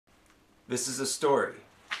This is a story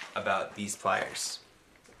about these pliers.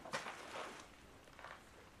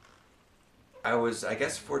 I was, I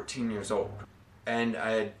guess, 14 years old, and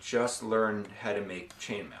I had just learned how to make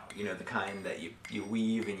chainmail. You know, the kind that you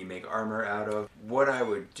weave and you make armor out of. What I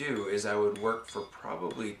would do is I would work for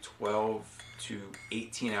probably 12 to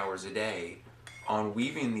 18 hours a day on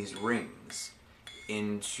weaving these rings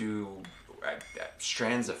into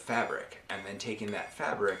strands of fabric, and then taking that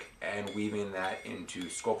fabric and weaving that into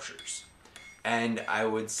sculptures. And I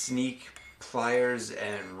would sneak pliers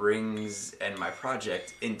and rings and my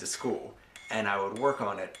project into school, and I would work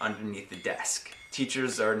on it underneath the desk.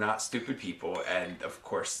 Teachers are not stupid people, and of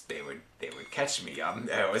course they would catch me.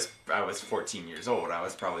 I was 14 years old. I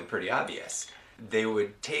was probably pretty obvious. They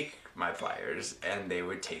would take my pliers and they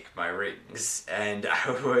would take my rings, and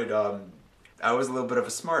I was a little bit of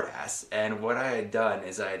a smartass. And what I had done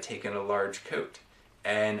is I had taken a large coat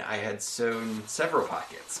and I had sewn several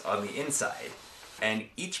pockets on the inside, and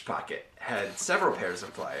each pocket had several pairs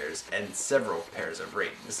of pliers and several pairs of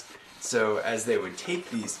rings. So as they would take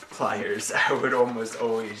these pliers, I would almost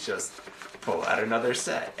always just pull out another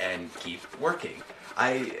set and keep working.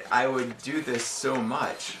 I would do this so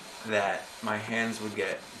much that my hands would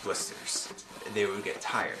get blisters. They would get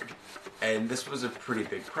tired. And this was a pretty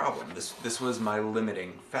big problem. This was my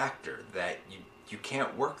limiting factor, that you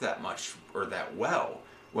can't work that much or that well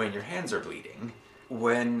when your hands are bleeding.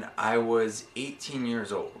 When I was 18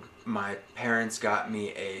 years old, my parents got me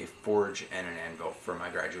a forge and an anvil for my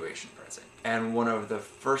graduation present. And one of the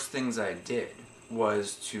first things I did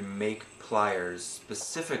was to make pliers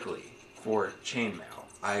specifically for chainmail.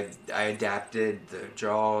 I adapted the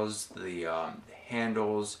jaws, the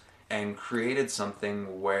handles, and created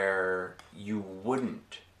something where you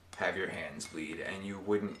wouldn't have your hands bleed and you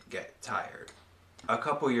wouldn't get tired. A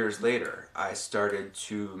couple years later, I started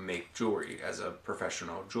to make jewelry as a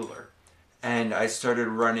professional jeweler. And I started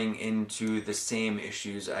running into the same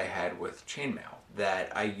issues I had with chainmail,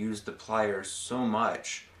 that I used the pliers so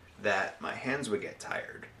much that my hands would get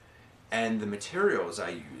tired. And the materials I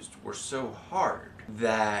used were so hard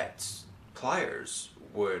that pliers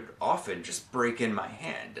would often just break in my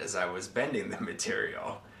hand as I was bending the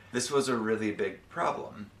material. This was a really big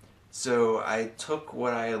problem. So I took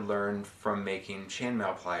what I had learned from making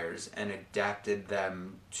chainmail pliers and adapted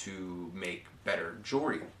them to make better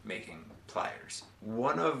jewelry making pliers.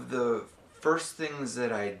 One of the first things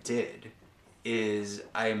that I did is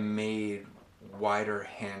I made wider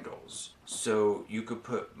handles, so you could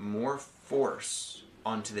put more force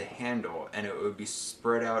onto the handle and it would be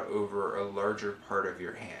spread out over a larger part of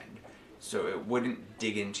your hand, so it wouldn't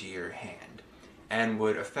dig into your hand, and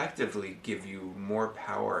would effectively give you more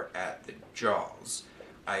power at the jaws.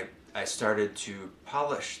 I started to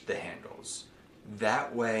polish the handles.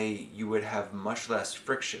 That way you would have much less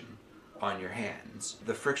friction on your hands.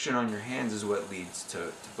 The friction on your hands is what leads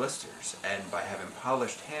to blisters, and by having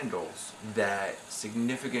polished handles, that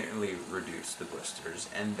significantly reduced the blisters,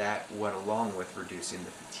 and that went along with reducing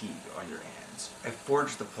the fatigue on your hands. I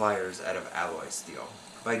forged the pliers out of alloy steel.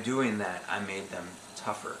 By doing that, I made them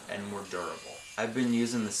tougher and more durable. I've been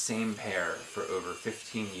using the same pair for over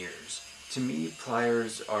 15 years. To me,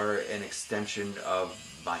 pliers are an extension of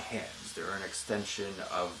my hands. They're an extension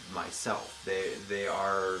of myself. They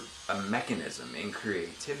are a mechanism in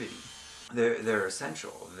creativity. They're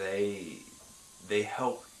essential. They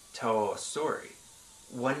help tell a story.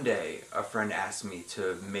 One day, a friend asked me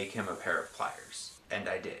to make him a pair of pliers, and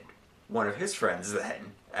I did. One of his friends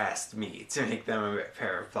then asked me to make them a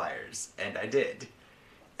pair of pliers, and I did.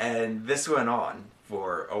 And this went on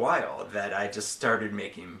for a while, that I just started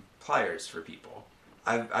making pliers for people.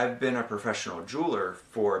 I've been a professional jeweler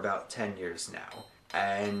for about 10 years now,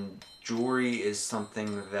 and jewelry is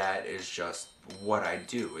something that is just what I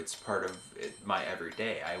do. It's part of my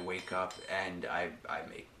everyday. I wake up and I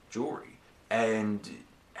make jewelry. And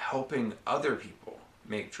helping other people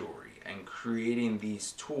make jewelry and creating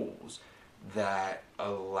these tools that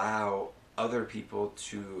allow other people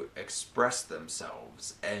to express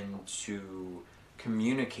themselves and to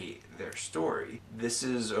communicate their story. This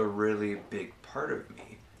is a really big part of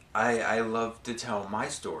me. I love to tell my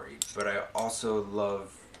story, but I also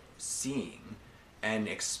love seeing and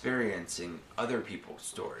experiencing other people's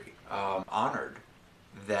story. I'm honored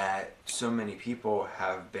that so many people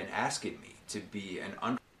have been asking me to be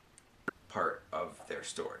an part of their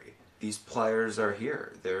story. These pliers are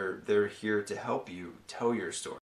here. They're here to help you tell your story.